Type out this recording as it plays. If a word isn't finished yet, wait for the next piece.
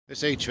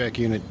This HVAC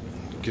unit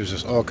gives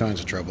us all kinds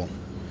of trouble.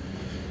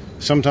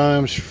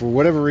 Sometimes, for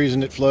whatever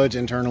reason, it floods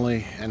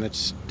internally, and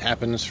it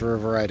happens for a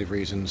variety of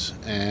reasons.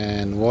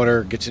 And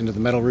water gets into the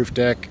metal roof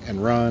deck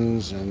and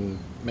runs and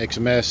makes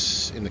a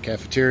mess in the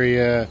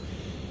cafeteria,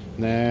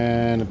 and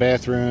then the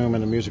bathroom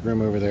and the music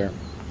room over there.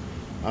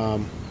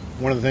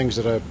 One of the things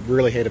that I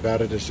really hate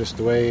about it is just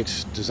the way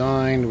it's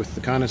designed with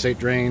the condensate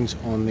drains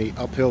on the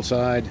uphill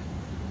side.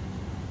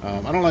 I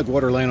don't like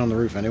water laying on the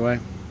roof anyway,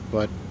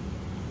 but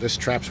this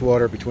traps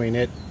water between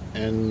it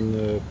and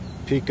the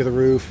peak of the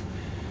roof.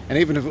 And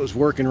even if it was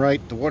working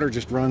right, the water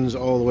just runs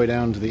all the way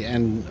down to the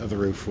end of the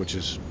roof, which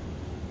is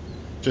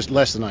just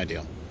less than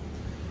ideal.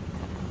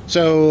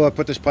 So I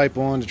put this pipe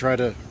on to try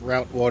to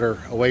route water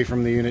away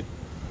from the unit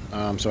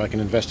so I can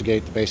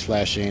investigate the base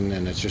flashing,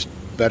 and it's just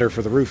better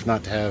for the roof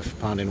not to have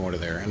ponding water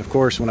there. And of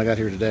course, when I got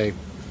here today,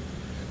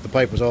 the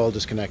pipe was all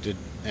disconnected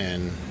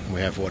and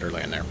we have water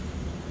laying there.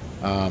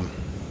 On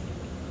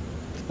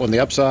the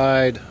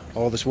upside,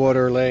 all this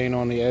water laying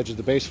on the edge of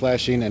the base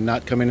flashing and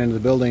not coming into the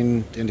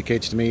building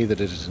indicates to me that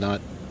it is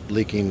not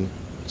leaking.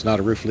 It's not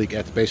a roof leak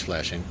at the base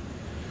flashing.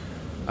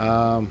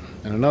 And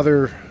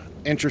another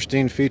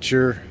interesting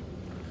feature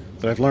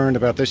that I've learned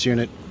about this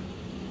unit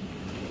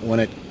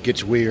when it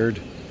gets weird.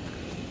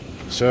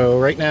 So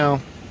right now,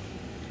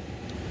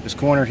 this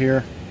corner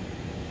here,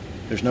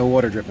 there's no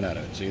water dripping out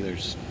of it. See,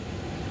 it's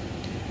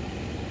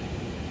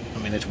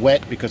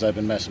wet because I've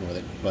been messing with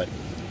it, but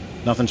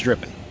nothing's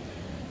dripping.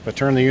 If I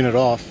turn the unit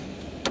off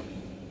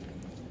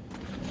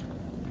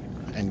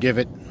and give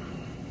it,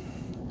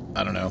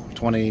 I don't know,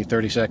 20,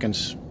 30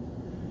 seconds,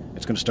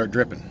 it's going to start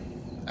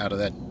dripping out of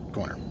that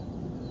corner.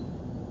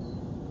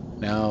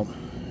 Now,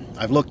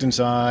 I've looked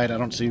inside. I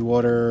don't see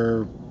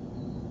water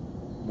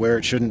where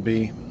it shouldn't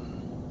be.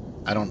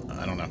 I don't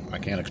know. I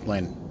can't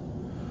explain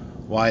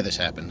why this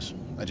happens.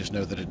 I just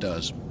know that it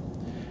does.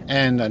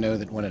 And I know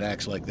that when it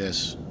acts like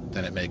this,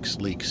 then it makes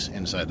leaks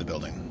inside the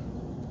building.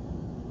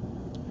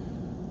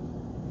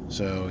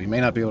 So you may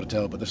not be able to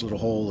tell, but this little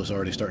hole is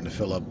already starting to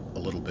fill up a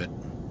little bit,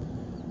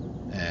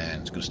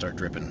 and it's going to start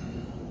dripping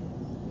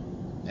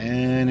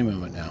any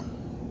moment now.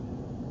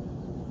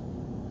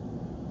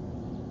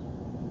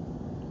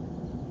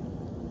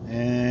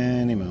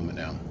 Any moment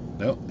now.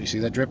 Oh, do you see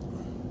that drip?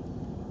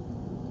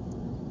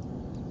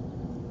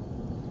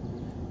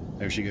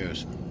 There she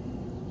goes.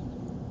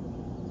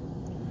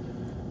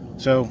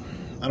 So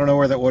I don't know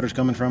where that water's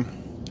coming from.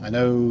 I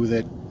know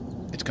that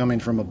it's coming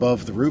from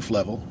above the roof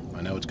level.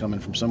 I know it's coming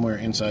from somewhere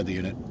inside the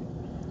unit.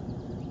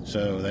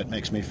 So that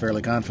makes me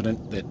fairly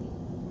confident that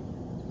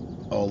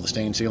all the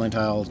stained ceiling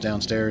tiles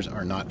downstairs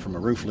are not from a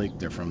roof leak.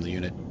 They're from the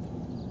unit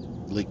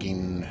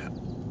leaking.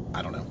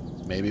 I don't know.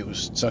 Maybe it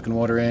was sucking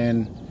water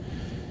in.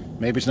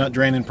 Maybe it's not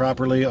draining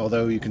properly,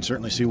 although you can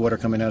certainly see water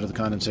coming out of the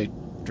condensate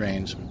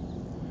drains.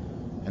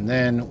 And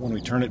then when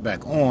we turn it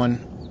back on,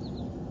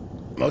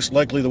 most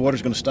likely the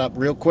water's going to stop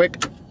real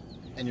quick,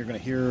 and you're going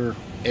to hear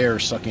air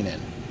sucking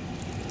in.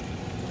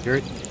 Hear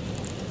it?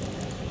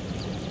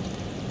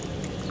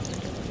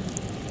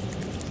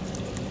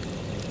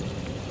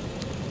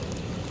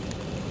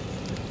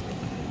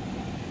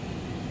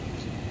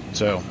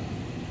 So,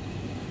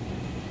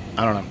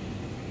 I don't know.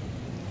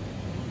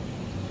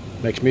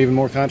 Makes me even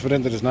more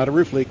confident that it's not a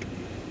roof leak.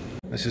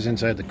 This is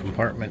inside the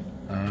compartment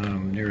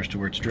nearest to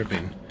where it's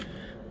dripping.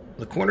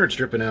 The corner it's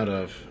dripping out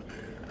of,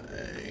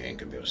 you ain't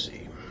gonna be able to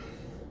see.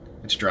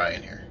 It's dry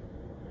in here.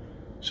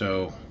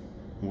 So,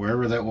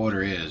 wherever that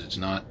water is, it's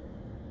not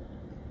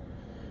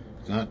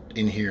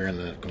in here in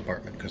the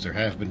compartment, because there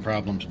have been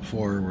problems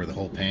before where the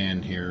whole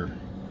pan here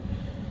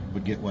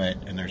would get wet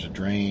and there's a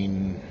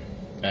drain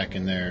back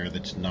in there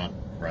that's not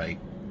right.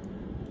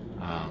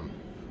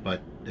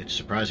 But it's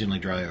surprisingly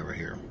dry over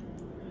here.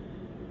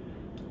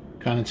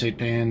 Condensate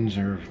pans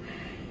are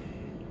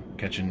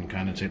catching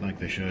condensate like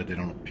they should. They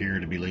don't appear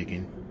to be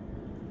leaking.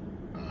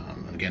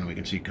 And again, we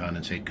can see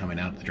condensate coming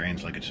out the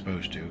drains like it's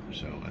supposed to,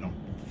 so I don't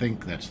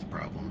think that's the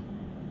problem.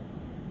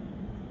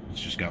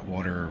 It's just got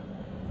water.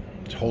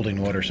 It's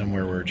holding water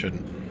somewhere where it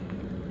shouldn't.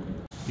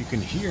 You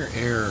can hear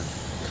air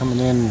coming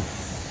in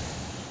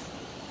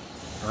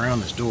around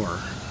this door.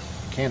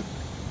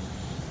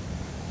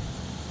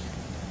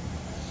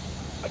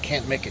 I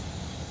can't make it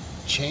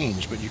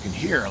change, but you can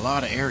hear a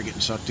lot of air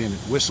getting sucked in. It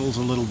whistles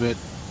a little bit,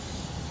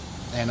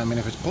 and I mean,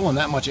 if it's pulling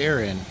that much air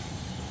in,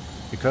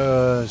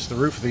 because the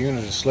roof of the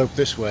unit is sloped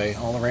this way,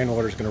 all the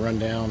rainwater is going to run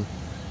down,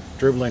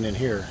 dribbling in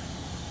here.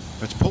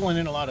 If it's pulling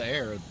in a lot of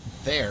air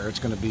there, it's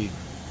going to be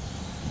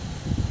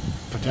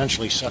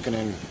potentially sucking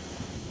in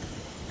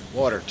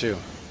water too.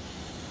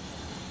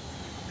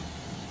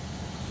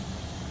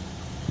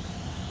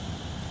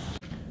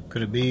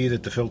 Could it be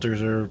that the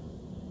filters are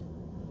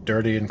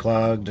dirty and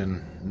clogged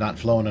and not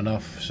flowing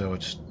enough, so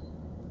it's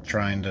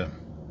trying to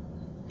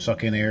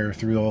suck in air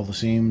through all the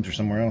seams or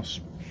somewhere else?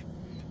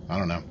 I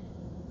don't know.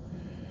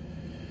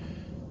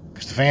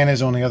 Because the fan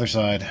is on the other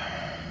side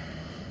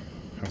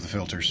of the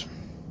filters.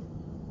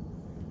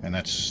 And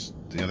that's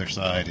the other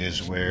side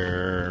is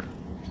where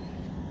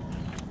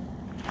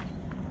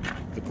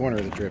the corner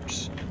of the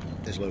drips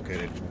is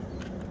located.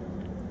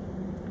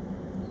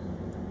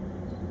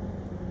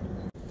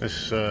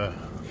 This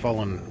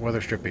fallen weather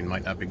stripping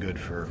might not be good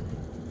for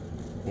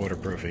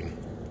waterproofing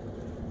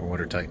or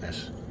water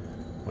tightness.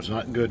 What's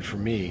not good for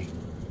me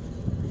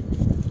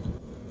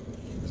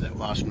is that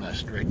wasp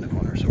nest right in the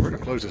corner. So we're going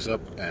to close this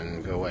up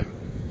and go away.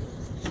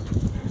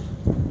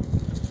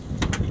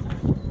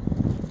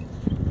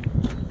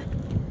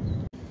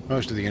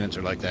 Most of the units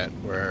are like that,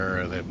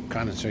 where the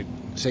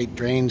condensate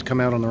drains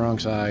come out on the wrong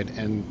side,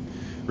 and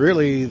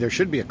really there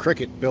should be a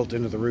cricket built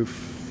into the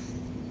roof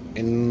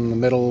in the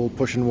middle,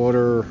 pushing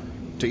water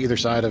to either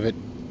side of it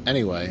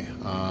anyway,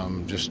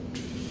 just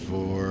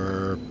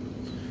for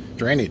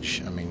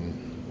drainage. I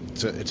mean,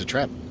 it's a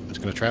trap. It's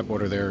going to trap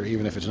water there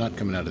even if it's not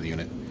coming out of the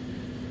unit.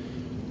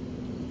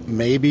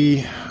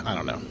 Maybe, I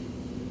don't know,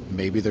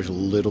 maybe there's a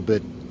little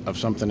bit of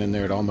something in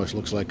there. It almost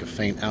looks like a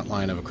faint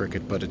outline of a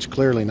cricket, but it's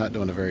clearly not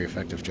doing a very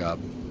effective job.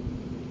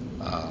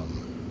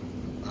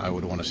 I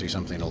would want to see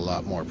something a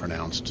lot more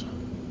pronounced.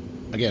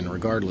 Again,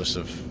 regardless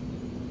of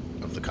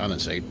the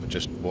condensate, but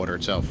just water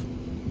itself.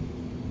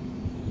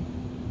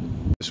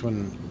 This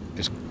one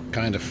is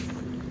kind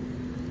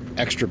of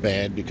extra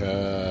bad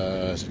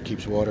because it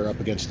keeps water up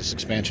against this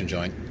expansion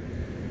joint,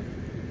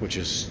 which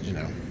is, you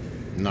know,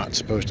 not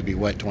supposed to be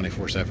wet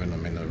 24/7. I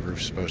mean, the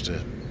roof's supposed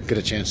to get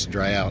a chance to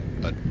dry out,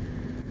 but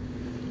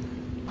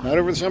not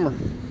over the summer.